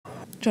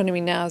Joining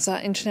me now is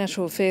our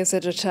International Affairs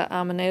Editor,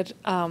 Armen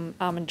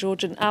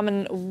Georgian.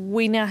 Armen,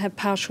 we now have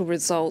partial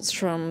results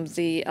from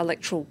the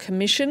Electoral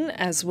Commission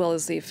as well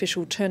as the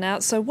official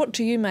turnout. So what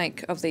do you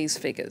make of these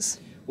figures?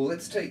 Well,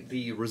 let's take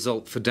the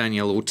result for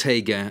Daniel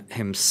Ortega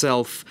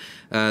himself.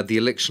 The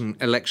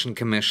election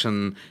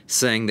commission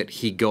saying that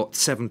he got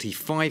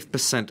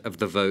 75% of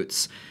the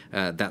votes.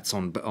 That's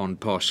on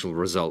partial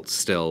results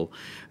still.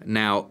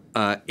 Now,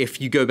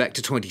 if you go back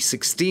to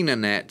 2016,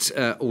 Annette,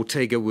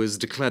 Ortega was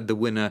declared the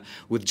winner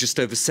with just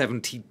over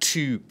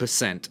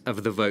 72%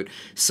 of the vote.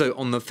 So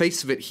on the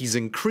face of it, he's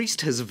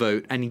increased his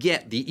vote, and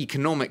yet the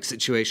economic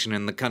situation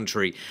in the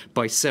country,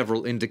 by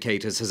several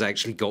indicators, has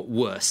actually got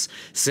worse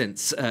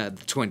since the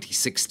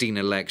 2016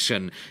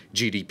 election.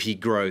 GDP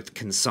growth,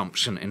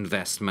 consumption,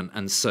 investment,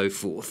 and so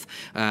forth.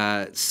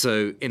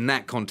 So in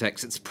that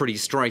context, it's pretty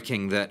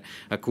striking that,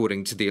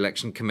 according to the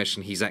Election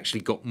Commission, he's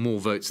actually got more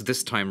votes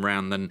this time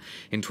round than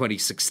in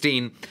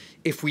 2016.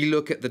 If we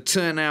look at the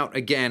turnout,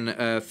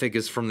 again,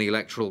 figures from the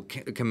Electoral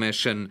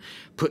Commission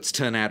puts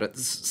turnout at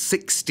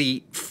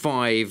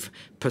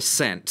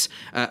 65%.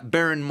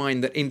 Bear in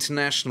mind that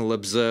international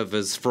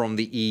observers from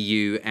the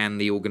EU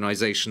and the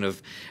Organization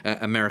of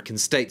American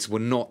States were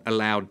not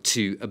allowed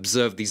to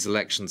observe these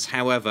elections.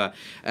 However,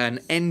 an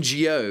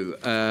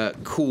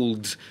NGO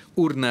called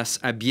Urnas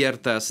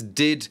Abiertas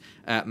did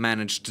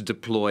manage to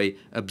deploy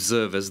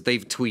observers.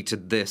 They've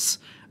tweeted this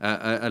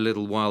a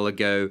little while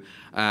ago.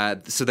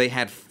 So they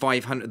had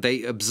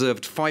they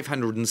observed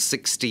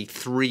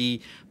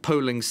 563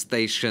 polling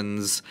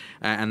stations,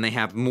 and they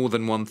have more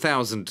than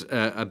 1,000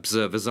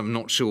 observers. I'm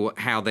not sure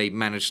how they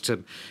managed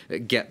to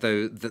get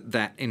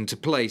that into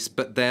place,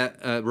 but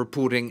they're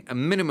reporting a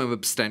minimum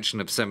abstention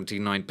of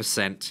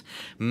 79%,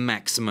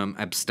 maximum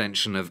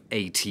abstention of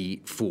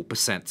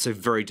 84%. So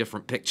very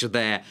different picture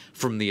there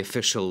from the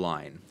official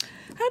line.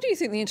 How do you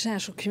think the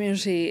international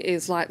community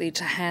is likely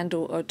to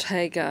handle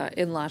Ortega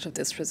in light of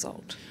this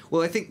result?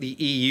 Well, I think the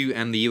EU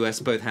and the US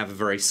both have a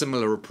very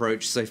similar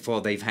approach. So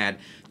far, they've had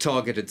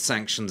targeted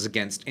sanctions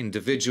against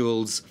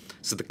individuals,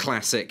 so the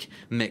classic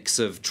mix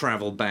of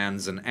travel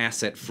bans and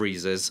asset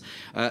freezes.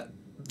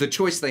 The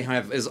choice they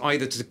have is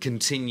either to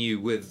continue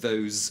with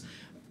those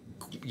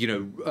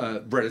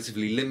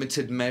relatively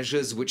limited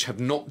measures which have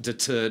not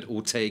deterred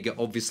Ortega,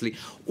 obviously,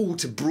 or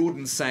to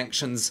broaden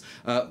sanctions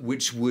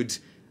which would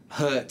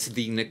hurt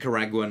the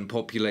Nicaraguan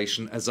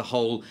population as a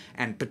whole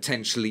and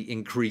potentially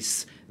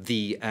increase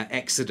the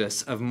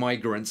exodus of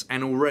migrants.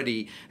 And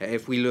already,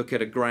 if we look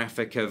at a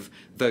graphic of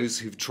those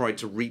who've tried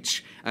to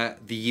reach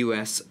the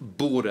US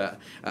border,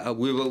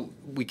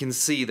 we can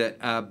see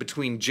that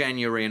between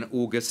January and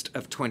August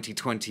of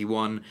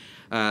 2021,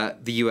 the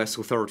US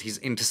authorities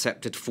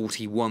intercepted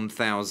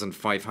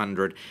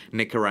 41,500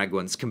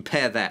 Nicaraguans.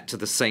 Compare that to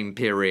the same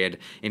period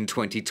in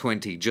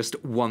 2020, just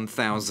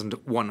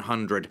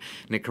 1,100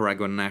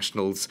 Nicaraguan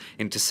nationals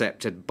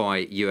intercepted by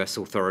US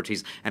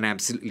authorities, an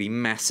absolutely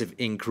massive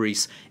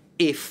increase.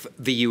 If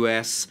the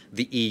US,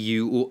 the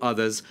EU, or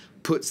others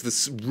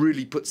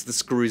really puts the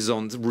screws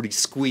on, really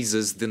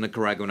squeezes the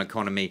Nicaraguan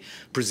economy,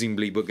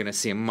 presumably we're going to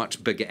see a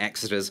much bigger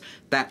exodus.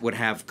 That would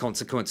have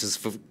consequences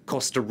for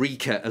Costa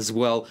Rica as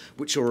well,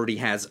 which already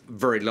has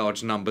very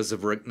large numbers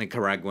of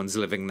Nicaraguans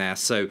living there.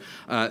 So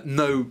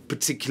no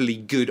particularly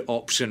good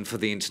option for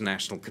the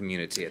international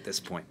community at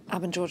this point.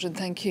 Armen Georgian,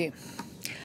 thank you.